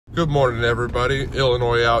Good morning, everybody.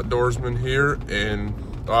 Illinois Outdoorsman here, and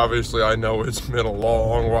obviously I know it's been a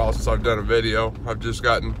long while since I've done a video. I've just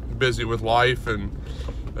gotten busy with life and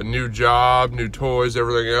a new job, new toys,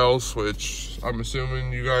 everything else, which I'm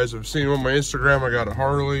assuming you guys have seen on my Instagram. I got a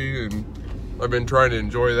Harley, and I've been trying to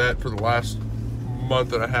enjoy that for the last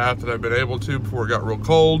month and a half that I've been able to before it got real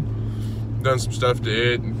cold. Done some stuff to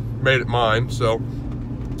it and made it mine.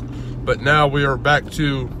 But now we are back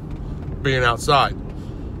to being outside,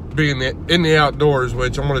 being in the outdoors,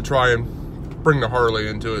 which I'm going to try and bring the Harley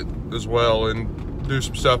into it as well and do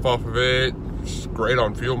some stuff off of it. It's great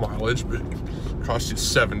on fuel mileage, but it costs you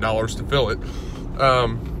 $7 to fill it.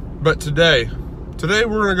 But today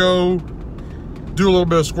we're going to go do a little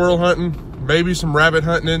bit of squirrel hunting, maybe some rabbit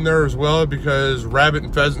hunting in there as well, because rabbit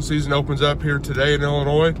and pheasant season opens up here today in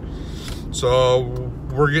Illinois. So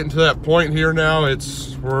we're getting to that point here now.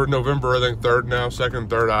 We're November, I think, 3rd now, 2nd,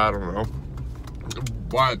 3rd, I don't know.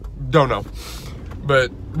 I don't know,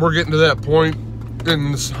 but we're getting to that point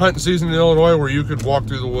in this hunting season in Illinois where you could walk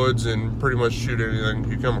through the woods and pretty much shoot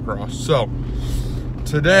anything you come across. So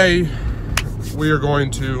today we are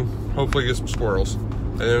going to hopefully get some squirrels,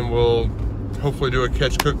 and then we'll hopefully do a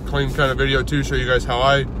catch, cook, clean kind of video too, show you guys how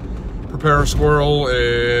I prepare a squirrel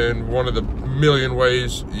and one of the million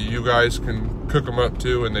ways you guys can cook them up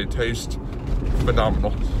too, and they taste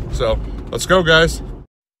phenomenal. So let's go, guys.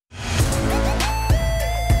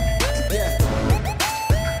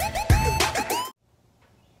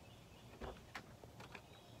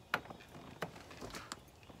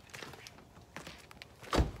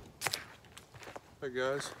 Hey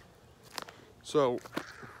guys, so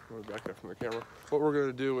let me back up from the camera. What we're going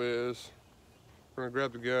to do is we're going to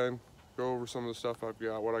grab the gun, go over some of the stuff I've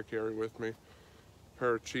got, what I carry with me. A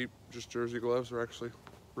pair of cheap just jersey gloves. They're actually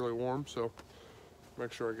really warm, so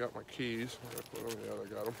make sure I got my keys. Yeah,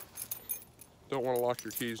 I got them. Don't want to lock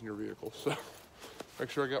your keys in your vehicle, so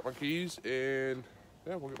make sure I got my keys, and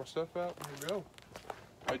yeah, we'll get my stuff out and we'll go.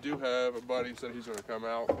 I do have a buddy said he's going to come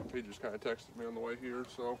out. He just kind of texted me on the way here,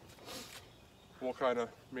 so we'll kind of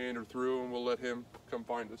meander through and we'll let him come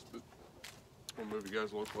find us, but we'll move you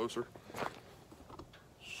guys a little closer.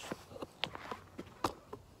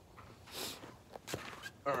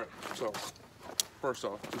 Alright, so first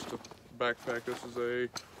off, just a backpack. This is a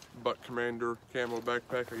Buck Commander camo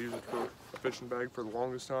backpack. I use it for a fishing bag for the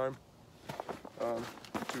longest time.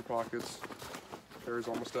 2 pockets, carries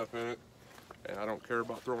all my stuff in it, and I don't care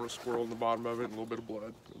about throwing a squirrel in the bottom of it and a little bit of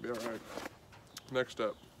blood. It'll be alright. Next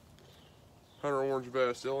up, Hunter orange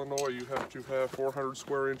vest. Illinois, you have to have 400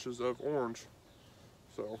 square inches of orange.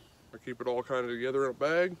 So I keep it all kind of together in a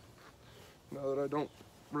bag. Now that I don't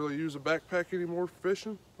really use a backpack anymore for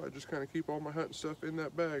fishing, I just kind of keep all my hunting stuff in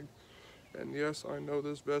that bag. And yes, I know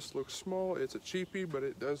this vest looks small. It's a cheapie, but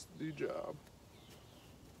it does the job.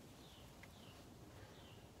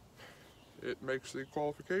 It makes the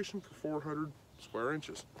qualification for 400 square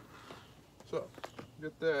inches. So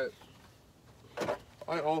get that.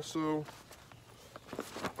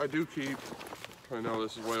 I do keep, I know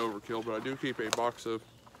this is way overkill, but I do keep a box of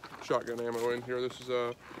shotgun ammo in here. This is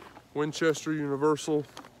a Winchester Universal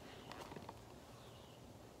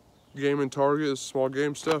Game and Target. It's small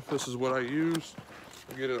game stuff. This is what I use.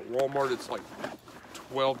 I get it at Walmart. It's like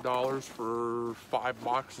 $12 for 5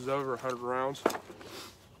 boxes of it, or 100 rounds.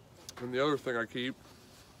 And the other thing I keep,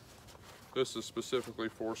 this is specifically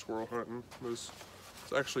for squirrel hunting. It's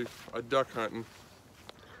actually a duck hunting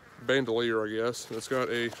bandolier, I guess. It's got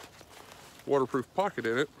a waterproof pocket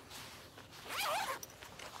in it,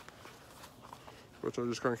 which I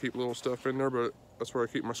just kind of keep little stuff in there, but that's where I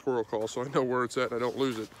keep my squirrel call, so I know where it's at and I don't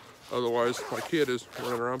lose it. Otherwise, my kid is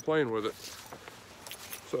running around playing with it.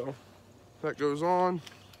 So that goes on.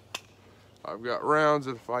 I've got rounds.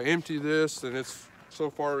 If I empty this, then it's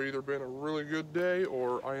so far either been a really good day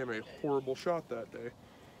or I am a horrible shot that day.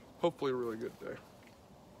 Hopefully a really good day.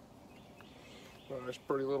 Nice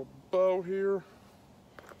pretty little bow here,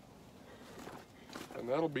 and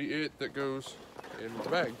that'll be it that goes in my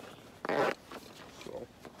bag. So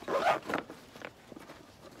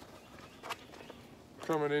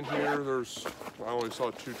coming in here, I only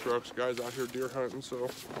saw 2 trucks, guys out here deer hunting, so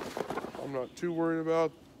I'm not too worried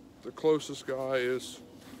about. The closest guy is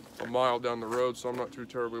a mile down the road, so I'm not too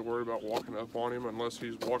terribly worried about walking up on him unless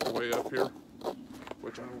he's walked way up here,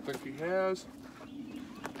 which I don't think he has.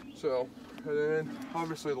 So, and then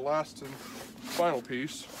obviously the last and final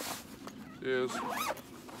piece is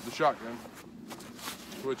the shotgun,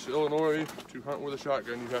 which Illinois, to hunt with a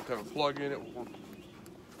shotgun, you have to have a plug in it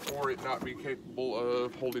or it not be capable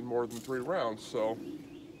of holding more than 3 rounds. So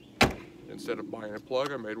Instead of buying a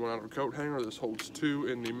plug, I made one out of a coat hanger. This holds 2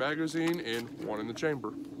 in the magazine and 1 in the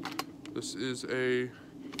chamber. This is a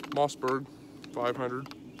Mossberg 500.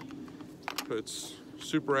 It's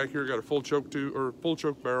super accurate. Got a full choke tube or full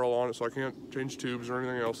choke barrel on it, so I can't change tubes or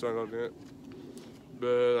anything else on it.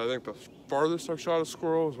 But I think the farthest I've shot a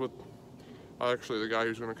squirrel is with actually the guy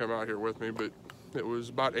who's going to come out here with me, but it was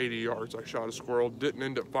about 80 yards. I shot a squirrel, didn't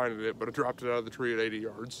end up finding it, but I dropped it out of the tree at 80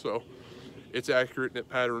 yards. So it's accurate and it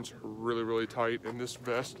patterns really, really tight. And this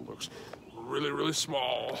vest looks really, really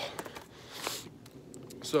small.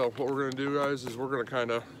 So what we're going to do, guys, is we're going to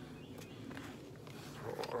kind of,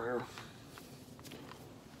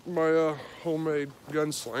 my homemade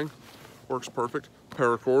gun sling works perfect.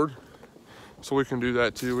 Paracord. So we can do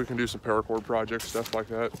that too. We can do some paracord projects, stuff like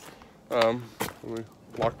that. Let me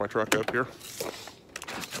lock my truck up here.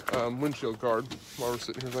 Windshield guard, while we're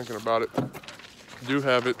sitting here thinking about it. Do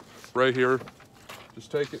have it right here.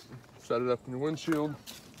 Just take it, set it up in your windshield.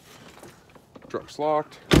 Truck's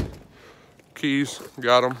locked. Keys,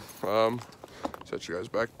 got them. Set you guys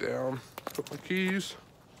back down. Put my keys.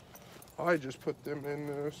 I just put them in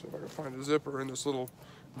so if I can find a zipper in this little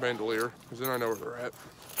bandolier, because then I know where they're at.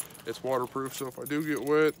 It's waterproof, so if I do get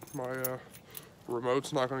wet, my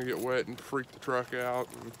remote's not going to get wet and freak the truck out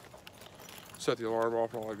and set the alarm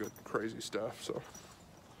off and all that good crazy stuff. So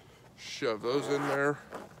shove those in there.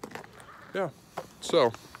 Yeah.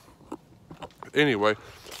 So anyway,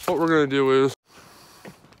 what we're going to do is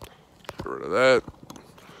get rid of that.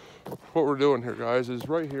 What we're doing here, guys, is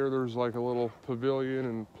right here there's like a little pavilion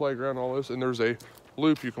and playground and all this, and there's a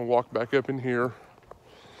loop you can walk back up in here.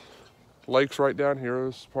 Lake's right down here.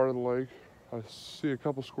 This is part of the lake. I see a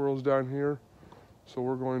couple squirrels down here, so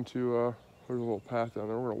we're going to there's a little path down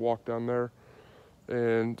there. We're going to walk down there,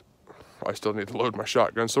 and I still need to load my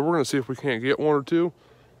shotgun, so we're going to see if we can't get 1 or 2.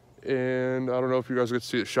 And I don't know if you guys get to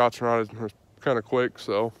see the shots or not. It's kind of quick,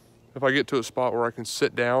 so if I get to a spot where I can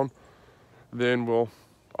sit down, then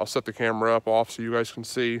I'll set the camera up off so you guys can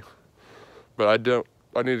see. But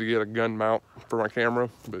I need to get a gun mount for my camera,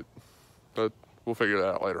 but we'll figure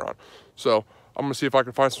that out later on. So I'm gonna see if I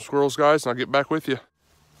can find some squirrels, guys, and I'll get back with you.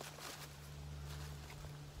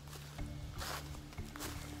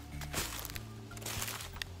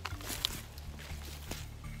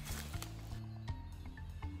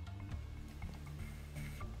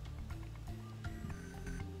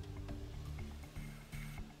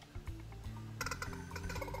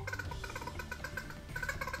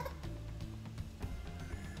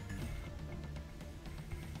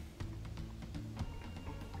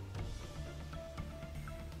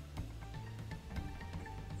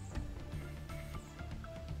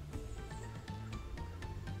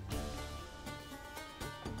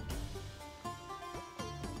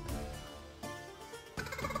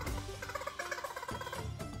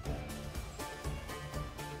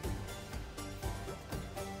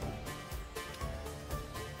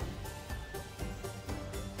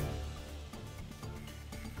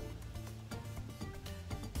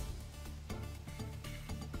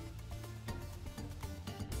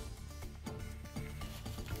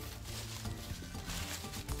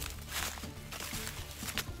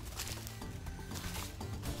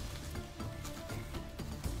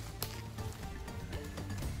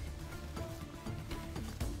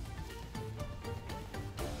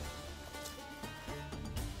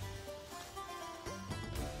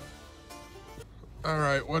 All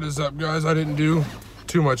right, what is up, guys? I didn't do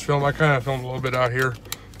too much film. I kind of filmed a little bit out here.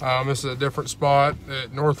 This is a different spot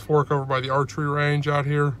at North Fork over by the archery range out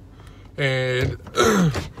here. And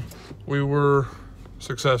we were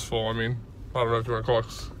successful. I mean, I don't know if you want to call it.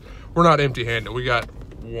 We're not empty-handed. We got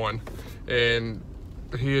 1. And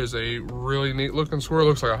he is a really neat looking squirrel.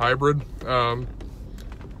 Looks like a hybrid.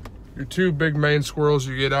 Your 2 big main squirrels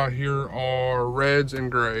you get out here are reds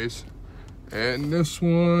and grays. And this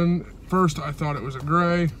one, first I thought it was a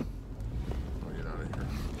gray. I'll get out of here.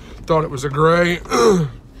 Thought it was a gray.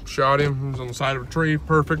 Shot him. He was on the side of a tree.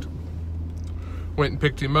 Perfect. Went and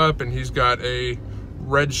picked him up, and he's got a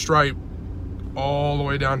red stripe all the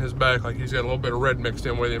way down his back. Like he's got a little bit of red mixed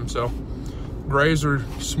in with him. So grays are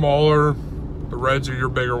smaller. The reds are your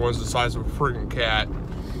bigger ones, the size of a friggin' cat.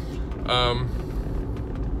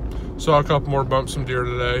 Saw a couple more bumps, some deer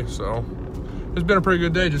today. So it's been a pretty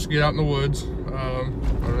good day just to get out in the woods.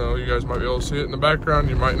 I don't know, you guys might be able to see it in the background,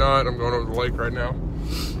 you might not. I'm going over the lake right now.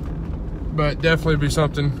 But definitely be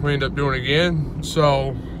something we end up doing again.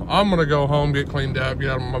 So I'm gonna go home, get cleaned up,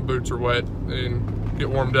 get out, my boots are wet, and get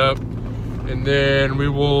warmed up. And then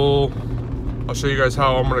I'll show you guys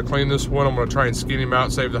how I'm gonna clean this one. I'm gonna try and skin him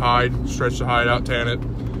out, save the hide, stretch the hide out, tan it,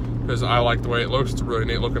 because I like the way it looks. It's a really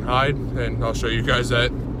neat looking hide, and I'll show you guys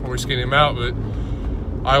that when we skin him out. But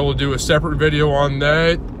I will do a separate video on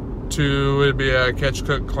that. It'd be a catch,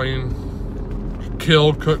 cook, clean,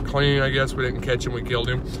 killed, cook, clean. I guess we didn't catch him, we killed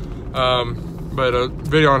him. But a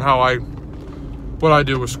video on what I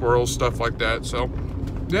do with squirrels, stuff like that. So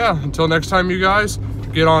yeah, until next time, you guys,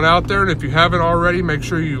 get on out there. And if you haven't already, make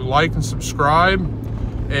sure you like and subscribe.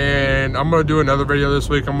 And I'm going to do another video this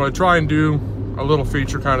week. I'm going to try and do a little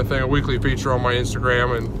feature kind of thing, a weekly feature on my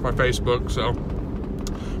Instagram and my Facebook. So,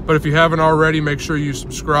 but if you haven't already, make sure you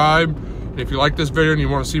subscribe. And if you like this video and you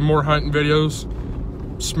want to see more hunting videos,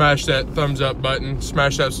 smash that thumbs up button,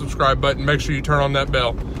 smash that subscribe button. Make sure you turn on that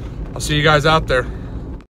bell. I'll see you guys out there.